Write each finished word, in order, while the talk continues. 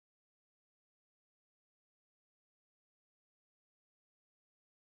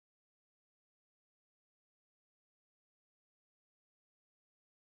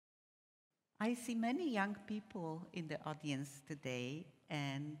I see many young people in the audience today,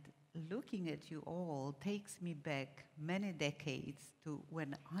 and looking at you all takes me back many decades to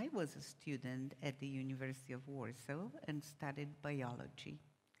when I was a student at the University of Warsaw and studied biology.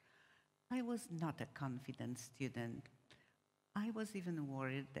 I was not a confident student. I was even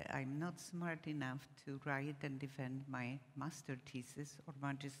worried that I'm not smart enough to write and defend my master thesis or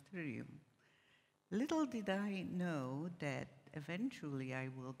magisterium. Little did I know that eventually I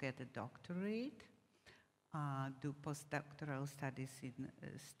will get a doctorate, do postdoctoral studies in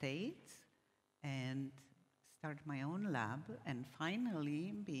States, and start my own lab, and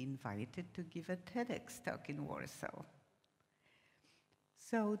finally be invited to give a TEDx talk in Warsaw.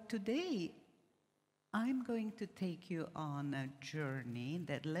 So today, I'm going to take you on a journey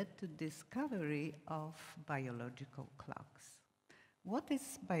that led to discovery of biological clocks. What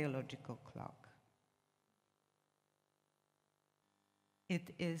is biological clock?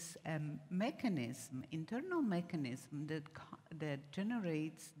 It is a mechanism, internal mechanism that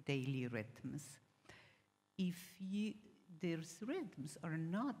generates daily rhythms. If these rhythms are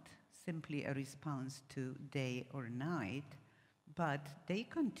not simply a response to day or night, but they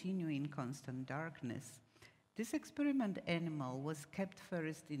continue in constant darkness. This experiment animal was kept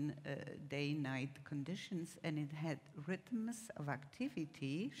first in day-night conditions, and it had rhythms of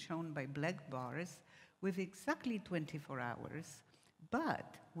activity shown by black bars with exactly 24 hours.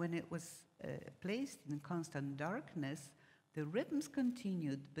 But when it was placed in constant darkness, the rhythms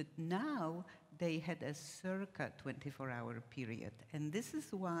continued, but now they had a circa 24-hour period. And this is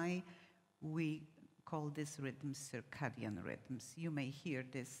why we call this rhythm circadian rhythms. You may hear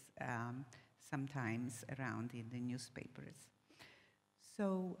this sometimes around in the newspapers.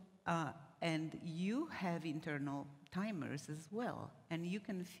 So, and you have internal timers as well, and you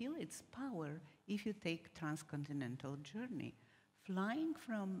can feel its power if you take transcontinental journey. Flying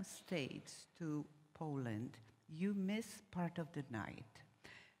from States to Poland, you miss part of the night.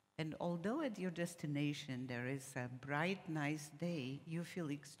 And although at your destination there is a bright, nice day, you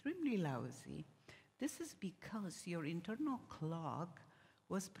feel extremely lousy. This is because your internal clock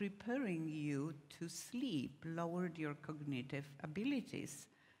was preparing you to sleep, lowered your cognitive abilities,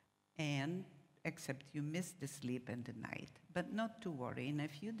 and except you missed the sleep and the night. But not to worry, in a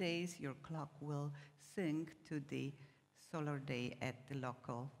few days your clock will sync to the solar day at the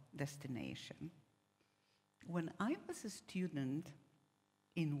local destination. When I was a student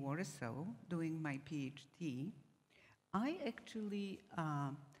in Warsaw doing my PhD, I actually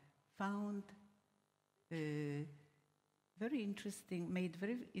found made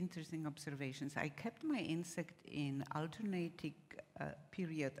very interesting observations. I kept my insect in alternating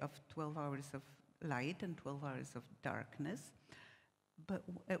period of 12 hours of light and 12 hours of darkness. But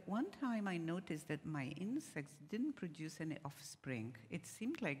at one time I noticed that my insects didn't produce any offspring. It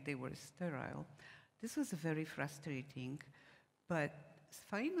seemed like they were sterile. This was very frustrating, but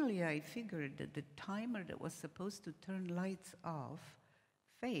finally I figured that the timer that was supposed to turn lights off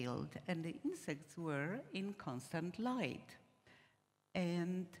failed, and the insects were in constant light.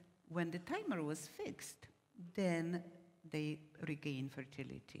 And when the timer was fixed, then they regained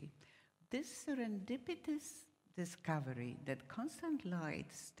fertility. This serendipitous discovery that constant light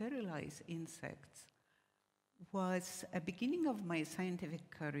sterilizes insects was a beginning of my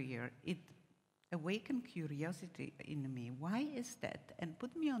scientific career. It awakened curiosity in me. Why is that? And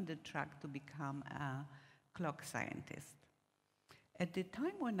put me on the track to become a clock scientist. At the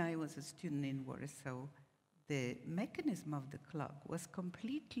time when I was a student in Warsaw, the mechanism of the clock was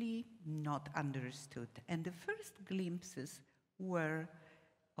completely not understood. And the first glimpses were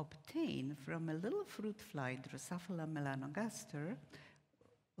obtained from a little fruit fly, Drosophila melanogaster,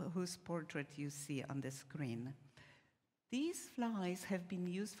 whose portrait you see on the screen. These flies have been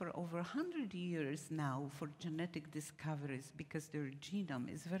used for over 100 years now for genetic discoveries because their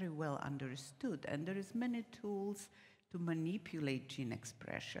genome is very well understood, and there is many tools to manipulate gene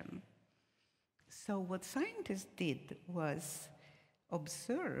expression. So what scientists did was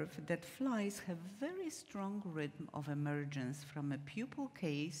observe that flies have very strong rhythm of emergence from a pupal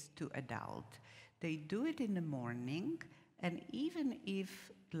case to adult. They do it in the morning, and even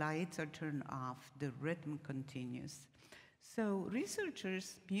if lights are turned off, the rhythm continues. So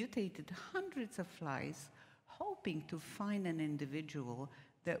researchers mutated hundreds of flies, hoping to find an individual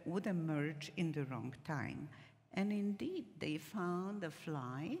that would emerge in the wrong time. And indeed, they found a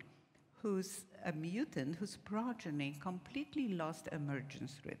fly who's a mutant whose progeny completely lost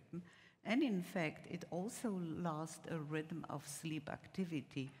emergence rhythm. And in fact, it also lost a rhythm of sleep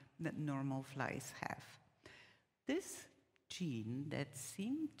activity that normal flies have. This gene that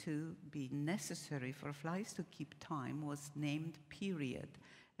seemed to be necessary for flies to keep time was named period.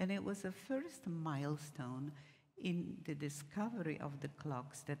 And it was a first milestone in the discovery of the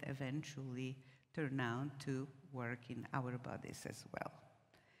clocks that eventually turn out to work in our bodies as well.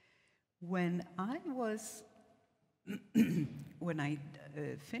 When I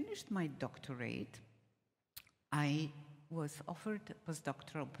finished my doctorate, I was offered a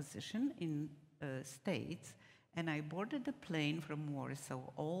postdoctoral position in States, and I boarded a plane from Warsaw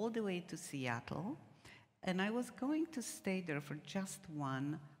all the way to Seattle, and I was going to stay there for just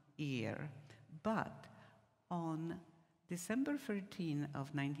 1 year. But on December 13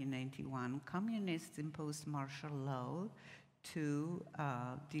 of 1991, communists imposed martial law to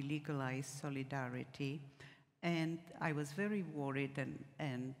delegalize solidarity, and I was very worried,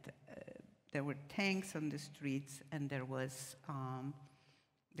 and there were tanks on the streets, and there was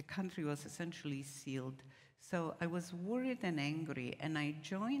the country was essentially sealed. So I was worried and angry, and I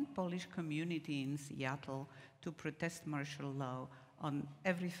joined Polish community in Seattle to protest martial law on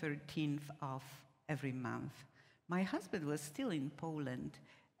every 13th of every month. My husband was still in Poland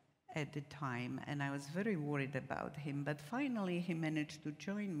at the time, and I was very worried about him, but finally he managed to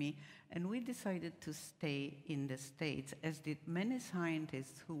join me, and we decided to stay in the States, as did many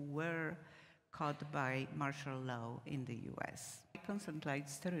scientists who were caught by martial law in the US. I constantly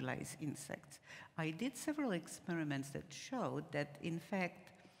sterilize insects. I did several experiments that showed that, in fact,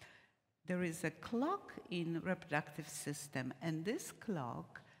 there is a clock in reproductive system, and this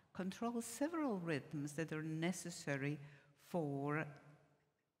clock controls several rhythms that are necessary for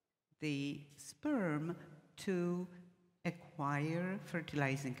the sperm to acquire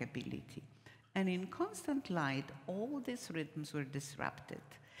fertilizing ability. And in constant light, all these rhythms were disrupted.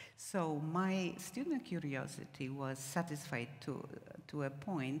 So my student curiosity was satisfied to a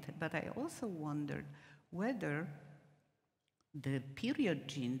point, but I also wondered whether the period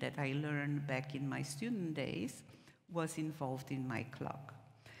gene that I learned back in my student days was involved in my clock.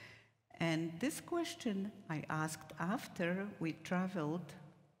 And this question I asked after we traveled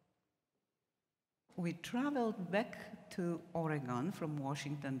back to Oregon from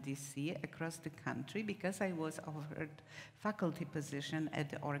Washington, D.C., across the country, because I was offered faculty position at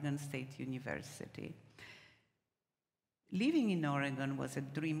the Oregon State University. Living in Oregon was a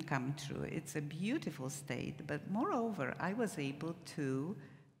dream come true. It's a beautiful state, but moreover, I was able to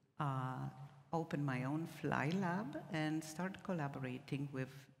open my own fly lab and start collaborating with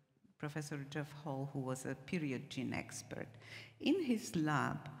Professor Jeff Hall, who was a period gene expert. In his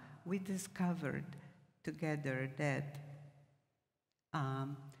lab, we discovered together that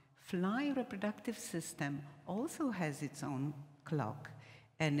fly reproductive system also has its own clock,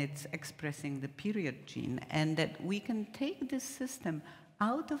 and it's expressing the period gene, and that we can take this system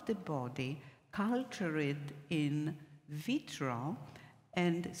out of the body, culture it in vitro,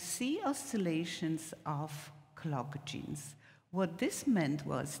 and see oscillations of clock genes. What this meant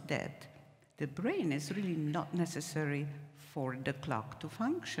was that the brain is really not necessary for the clock to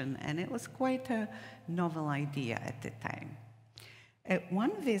function, and it was quite a novel idea at the time. At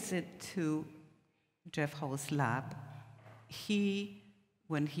one visit to Jeff Hall's lab,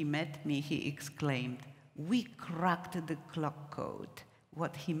 when he met me, he exclaimed, "We cracked the clock code."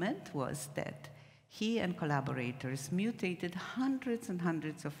 What he meant was that he and collaborators mutated hundreds and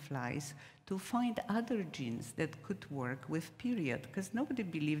hundreds of flies to find other genes that could work with period, because nobody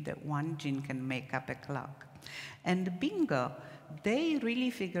believed that one gene can make up a clock. And bingo, they really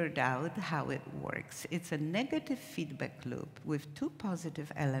figured out how it works. It's a negative feedback loop with two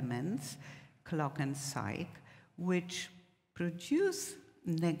positive elements, clock and psych, which produce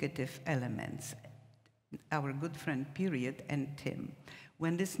negative elements, our good friend period and Tim.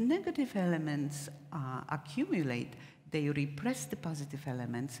 When these negative elements accumulate, they repress the positive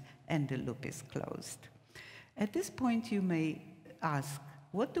elements, and the loop is closed. At this point, you may ask,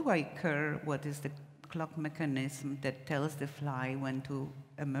 what do I care? What is the clock mechanism that tells the fly when to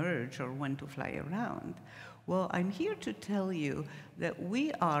emerge or when to fly around? Well, I'm here to tell you that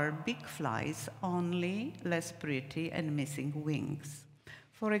we are big flies, only less pretty and missing wings.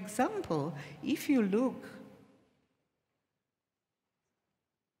 For example, if you look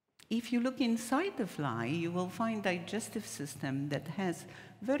inside the fly, you will find a digestive system that has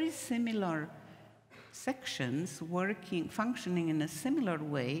very similar sections functioning in a similar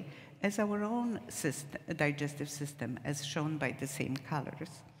way as our own digestive system, as shown by the same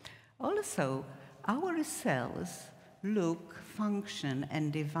colors. Also, our cells look, function,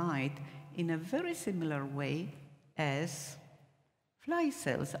 and divide in a very similar way as fly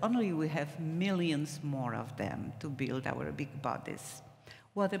cells, only we have millions more of them to build our big bodies.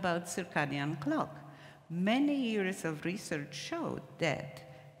 What about circadian clock? Many years of research showed that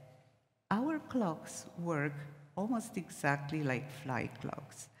our clocks work almost exactly like fly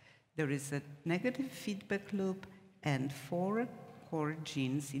clocks. There is a negative feedback loop and 4 core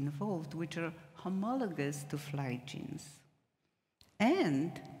genes involved, which are homologous to fly genes.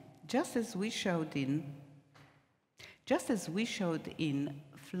 And just as we showed in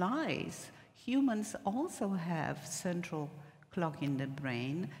flies, humans also have central clock in the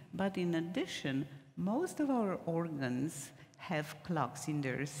brain, but in addition, most of our organs have clocks in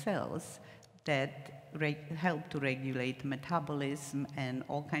their cells that help to regulate metabolism and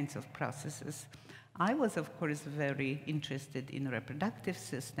all kinds of processes. I was, of course, very interested in reproductive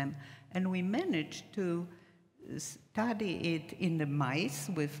system, and we managed to study it in the mice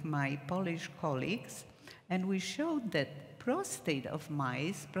with my Polish colleagues, and we showed that prostate of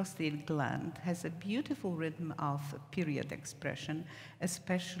mice, prostate gland, has a beautiful rhythm of period expression,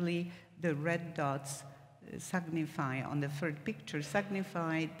 especially the red dots signify on the third picture,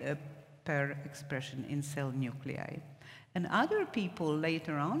 signified per expression in cell nuclei. And other people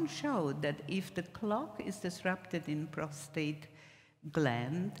later on showed that if the clock is disrupted in prostate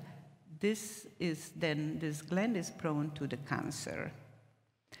gland, this gland is prone to the cancer.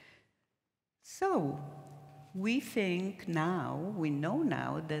 So we know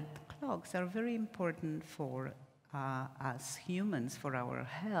now that clocks are very important for us humans, for our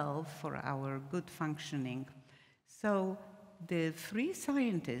health, for our good functioning. So the 3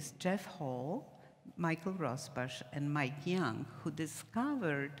 scientists, Jeff Hall, Michael Rosbash, and Mike Young, who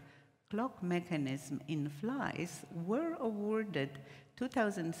discovered clock mechanism in flies, were awarded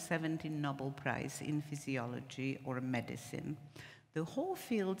 2017 Nobel Prize in Physiology or Medicine. The whole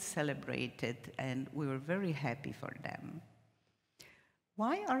field celebrated, and we were very happy for them.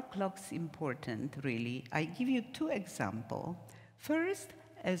 Why are clocks important, really? I give you 2 examples. First,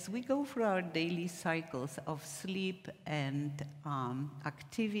 as we go through our daily cycles of sleep and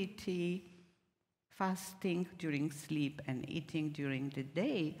activity, fasting during sleep and eating during the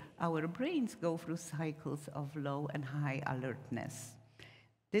day, our brains go through cycles of low and high alertness.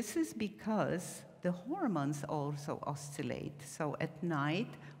 This is because the hormones also oscillate. So at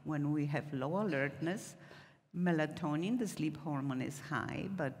night, when we have low alertness, melatonin, the sleep hormone, is high,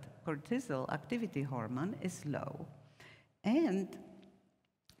 but cortisol, activity hormone, is low. And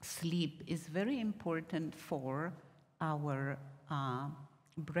sleep is very important for our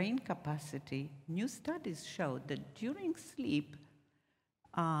brain capacity. New studies show that during sleep,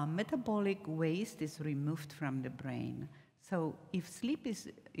 metabolic waste is removed from the brain. So if sleep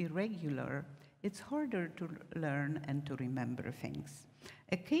is irregular, it's harder to learn and to remember things.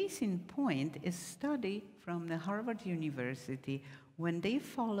 A case in point is a study from the Harvard University when they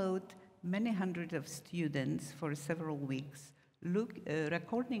followed many hundreds of students for several weeks,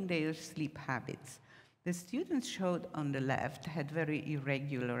 recording their sleep habits. The students showed on the left had very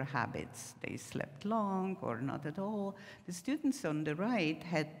irregular habits. They slept long or not at all. The students on the right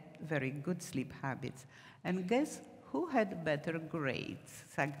had very good sleep habits. And guess who had better grades?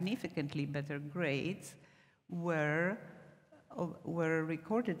 Significantly better grades were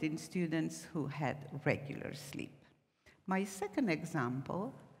recorded in students who had regular sleep. My second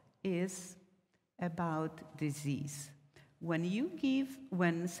example is about disease.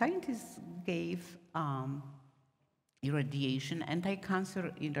 When scientists gave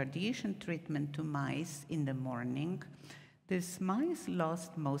anti-cancer irradiation treatment to mice in the morning, these mice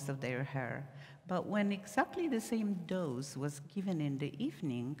lost most of their hair. But when exactly the same dose was given in the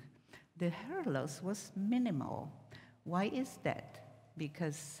evening, the hair loss was minimal. Why is that?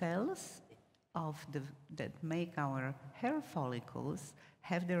 Because cells that make our hair follicles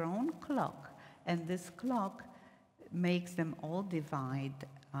have their own clock, and this clock makes them all divide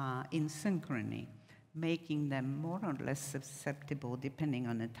in synchrony, making them more or less susceptible depending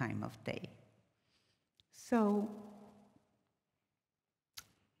on the time of day. So,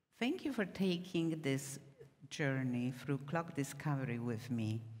 thank you for taking this journey through clock discovery with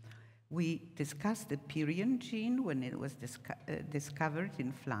me. We discussed the Purion gene when it was discovered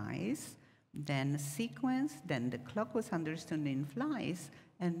in flies, then sequence, then the clock was understood in flies,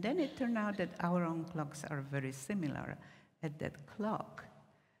 and then it turned out that our own clocks are very similar, and that clocks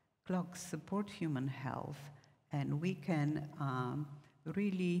support human health, and we can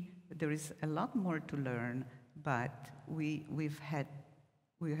there is a lot more to learn, but we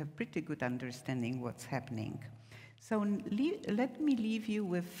have pretty good understanding what's happening. So let me leave you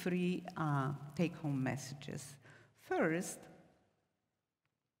with 3 take-home messages. First,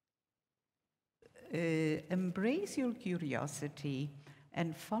 embrace your curiosity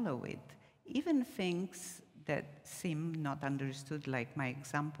and follow it. Even things that seem not understood, like my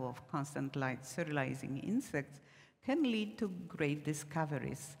example of constant light serializing insects, can lead to great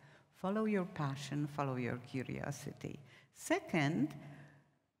discoveries. Follow your passion, follow your curiosity. Second,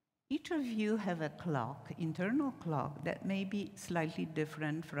 each of you have a clock, internal clock, that may be slightly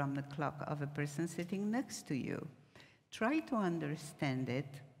different from the clock of a person sitting next to you. Try to understand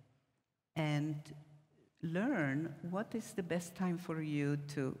it and learn what is the best time for you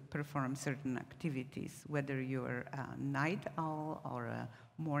to perform certain activities, whether you're a night owl or a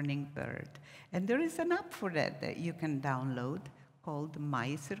morning bird. And there is an app for that you can download called My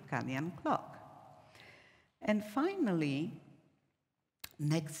Circadian Clock. And finally,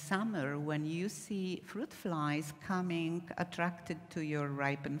 next summer, when you see fruit flies coming attracted to your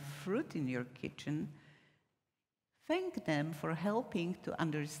ripened fruit in your kitchen, thank them for helping to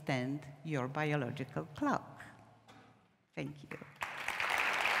understand your biological clock. Thank you.